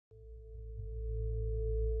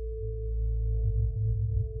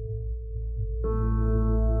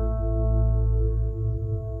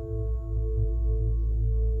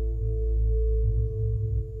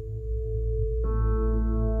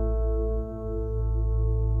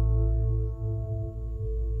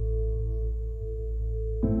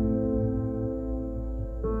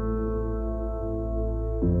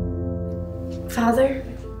Father?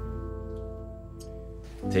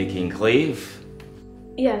 Taking leave?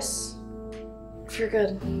 Yes. For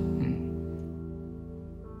good.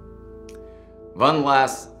 One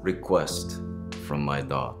last request from my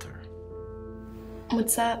daughter.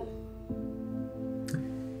 What's that?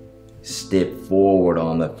 Step forward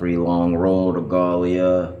on the free long road,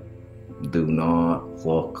 Regalia. Do not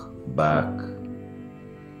look back.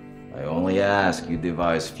 I only ask you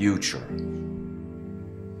devise future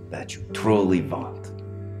that you truly want.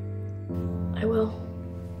 I will.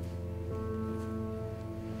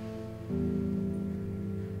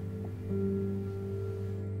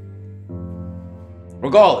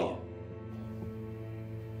 Regalia.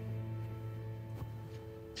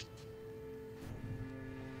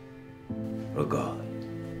 Regalia.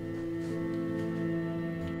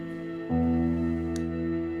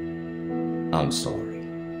 I'm sorry.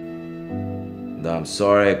 And I'm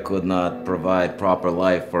sorry I could not provide proper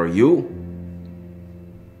life for you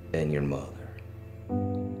and your mother.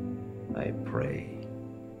 I pray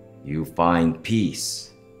you find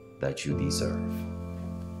peace that you deserve.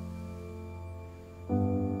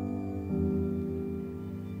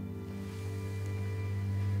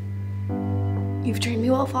 You've trained me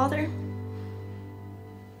well, Father.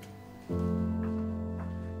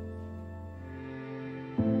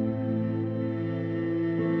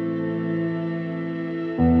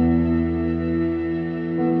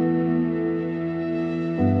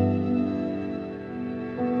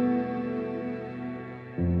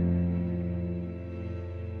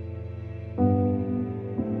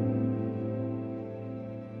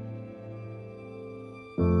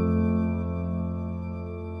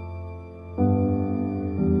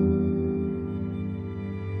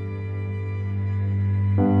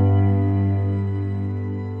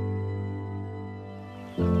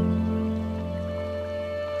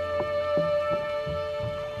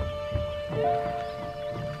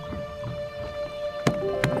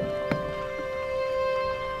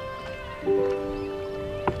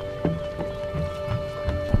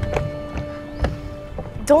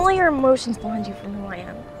 Don't let your emotions blind you from who I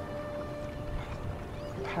am.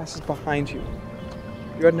 The past is behind you.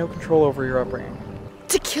 You had no control over your upbringing.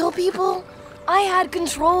 To kill people? I had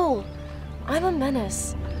control. I'm a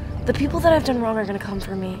menace. The people that I've done wrong are gonna come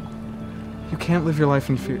for me. You can't live your life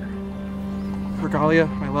in fear. Regalia,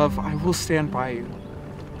 my love, I will stand by you.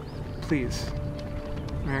 Please,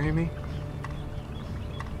 marry me?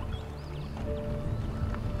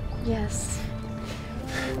 Yes.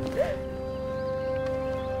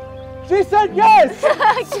 She said yes!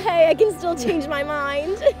 Okay, I can still change my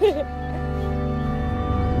mind.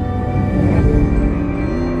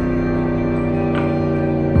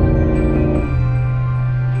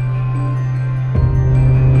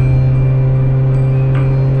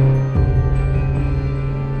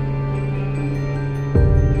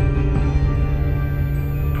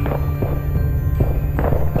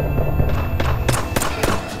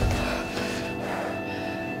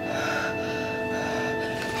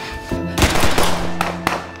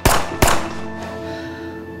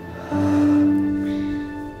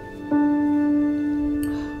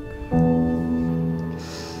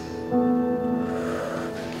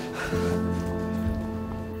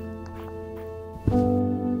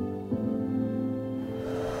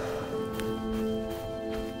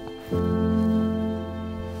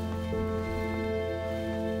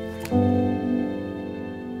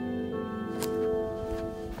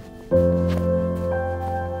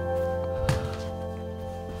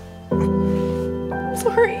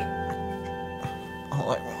 Sorry.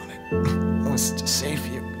 All I wanted was to save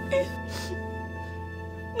you.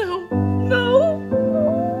 No. No.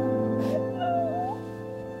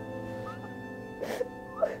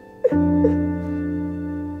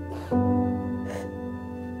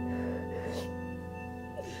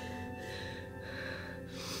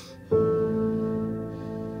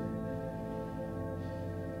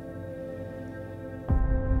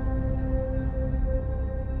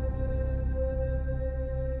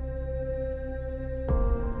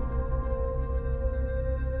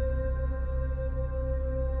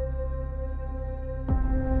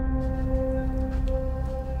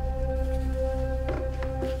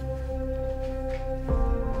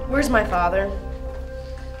 Where's my father?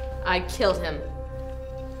 I killed him.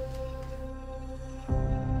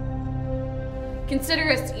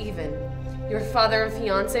 Consider us even. Your father and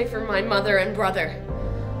fiancé for my mother and brother.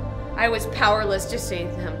 I was powerless to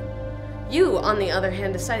save them. You, on the other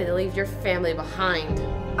hand, decided to leave your family behind.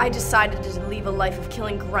 I decided to leave a life of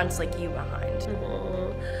killing grunts like you behind.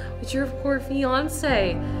 Aww, but your poor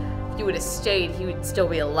fiancé. If you would have stayed, he would still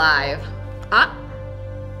be alive. I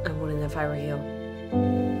wouldn't if I were you.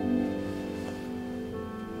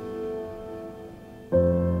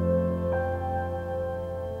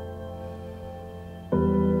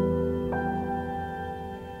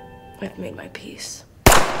 I've made my peace.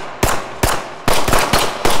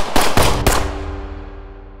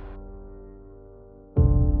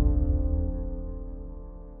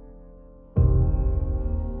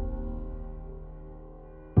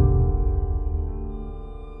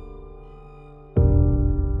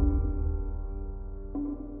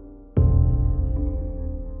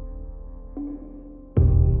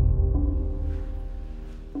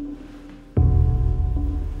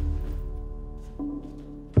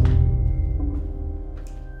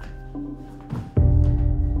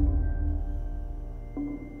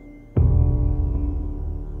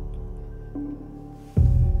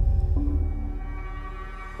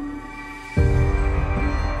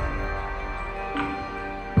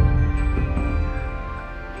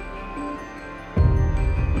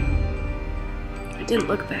 I didn't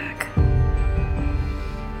look back.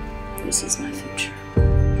 This is my future.